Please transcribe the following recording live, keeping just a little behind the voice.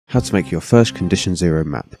How to make your first condition 0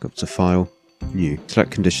 map. Go up to File, New,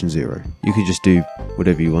 select condition 0. You can just do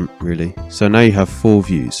whatever you want really. So now you have 4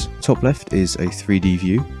 views. Top left is a 3D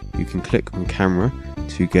view. You can click on camera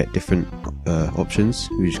to get different options.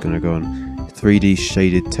 We're just going to go on 3D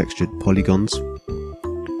shaded textured polygons.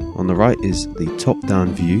 On the right is the top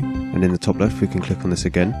down view, and in the top left we can click on this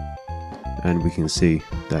again and we can see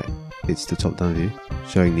that it's the top down view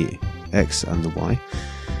showing the X and the Y,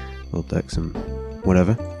 or the X and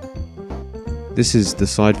whatever. This is the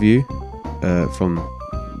side view from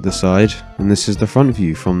the side, and this is the front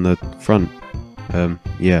view from the front.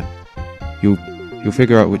 Yeah, you'll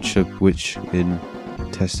figure out which in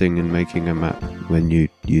testing and making a map when you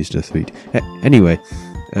use the 3D. Anyway,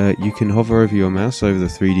 you can hover over your mouse over the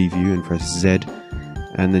 3D view and press Z,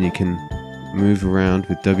 and then you can move around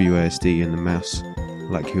with WASD in the mouse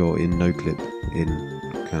like you're in NoClip in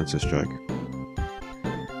Counter-Strike.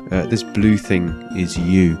 This blue thing is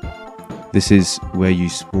you. This is where you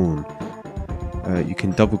spawn. You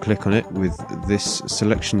can double click on it with this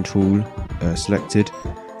selection tool selected.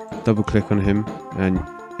 Double click on him and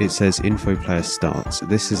it says info player starts.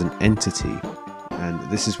 This is an entity, and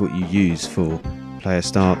this is what you use for player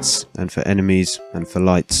starts and for enemies and for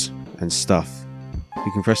lights and stuff.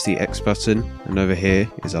 You can press the X button and over here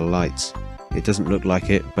is a light. It doesn't look like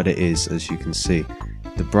it, but it is, as you can see.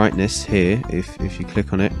 The brightness here, if you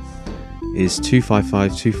click on it, is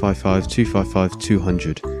 255, 255, 255,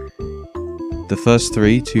 200. The first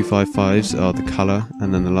 3 255s are the colour,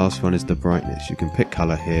 and then the last one is the brightness. You can pick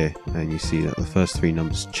colour here and you see that the first 3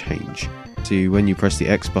 numbers change. So when you press the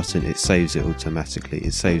X button, it saves it automatically.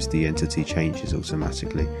 It saves the entity changes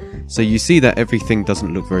automatically. So you see that everything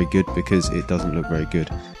doesn't look very good because it doesn't look very good.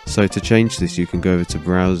 So to change this, you can go over to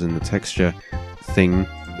browse in the texture thing,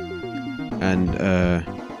 and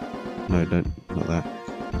no, not that.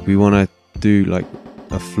 We want to do like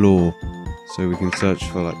a floor, so we can search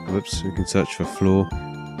for like, whoops, we can search for floor.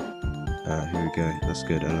 Here we go, that's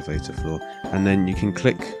good, elevator floor. And then you can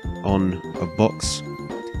click on a box.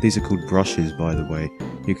 These are called brushes, by the way.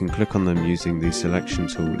 You can click on them using the selection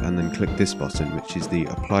tool and then click this button, which is the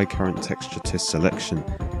apply current texture to selection.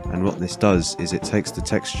 And what this does is it takes the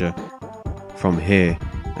texture from here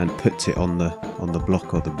and puts it on the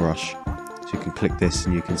block or the brush. So you can click this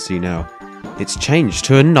and you can see now it's changed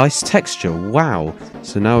to a nice texture. Wow!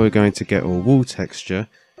 So now we're going to get our wall texture.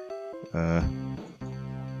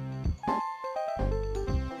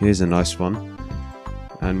 Here's a nice one,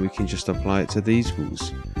 and we can just apply it to these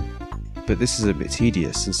walls. But this is a bit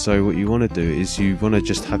tedious, and so what you want to do is you want to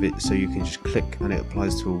just have it so you can just click and it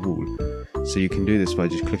applies to a wall. So you can do this by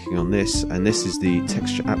just clicking on this, and this is the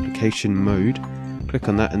texture application mode. Click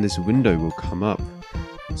on that and this window will come up.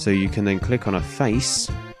 So you can then click on a face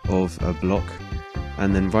of a block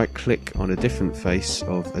and then right click on a different face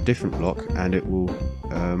of a different block, and it will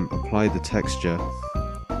apply the texture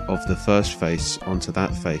of the first face onto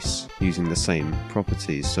that face using the same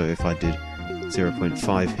properties. So if I did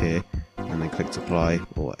 0.5 here and then clicked apply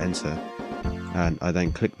or enter, and I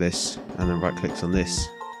then click this and then right clicked on this,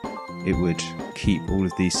 it would keep all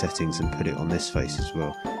of these settings and put it on this face as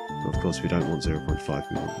well. But of course we don't want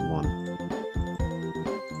 0.5, we want 1.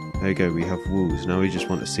 There you go, we have walls. Now we just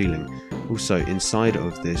want a ceiling. Also inside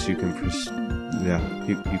of this you can press,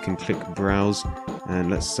 you can click browse,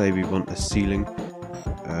 and let's say we want a ceiling.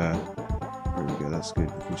 There we go, that's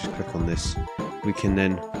good. We can just click on this. We can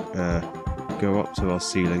then go up to our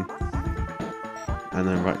ceiling and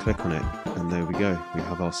then right click on it, and there we go, we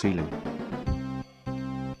have our ceiling.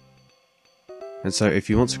 And so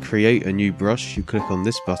if you want to create a new brush, you click on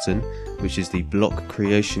this button, which is the block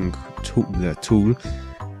creation tool,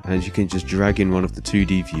 and you can just drag in one of the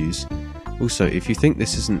 2D views. Also, if you think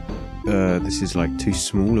this isn't this is like too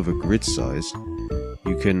small of a grid size,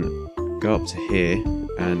 you can go up to here,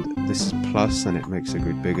 and this is plus and it makes the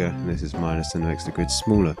grid bigger, and this is minus and it makes the grid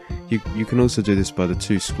smaller. You can also do this by the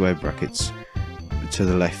 2 square brackets to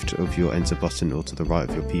the left of your enter button or to the right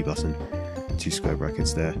of your P button. 2 square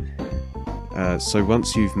brackets there. So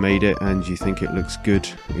once you've made it and you think it looks good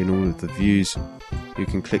in all of the views, you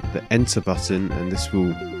can click the enter button and this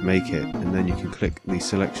will make it, and then you can click the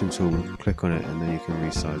selection tool, click on it, and then you can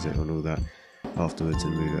resize it and all that afterwards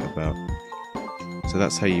and move it about. So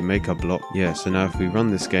that's how you make a block. Yeah, so now if we run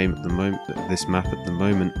this game at the moment, this map at the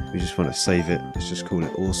moment, we just want to save it. Let's just call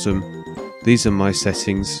it awesome. These are my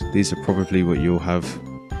settings. These are probably what you'll have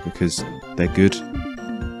because they're good.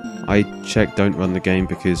 I check don't run the game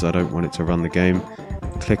because I don't want it to run the game.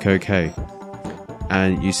 Click OK.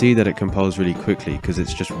 And you see that it compiles really quickly because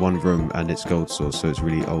it's just one room and it's GoldSrc, so it's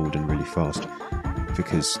really old and really fast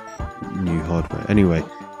because new hardware. Anyway,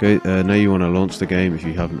 Now you want to launch the game if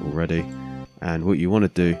you haven't already, and what you want to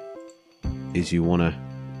do is you want to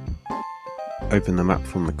open the map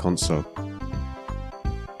from the console.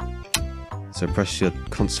 So press your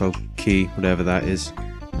console key, whatever that is,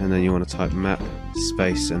 and then you want to type map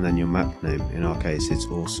space and then your map name. In our case it's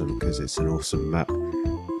awesome because it's an awesome map.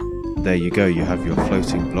 There you go, you have your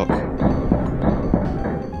floating block.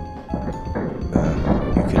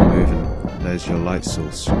 You can move, and there's your light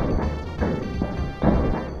source.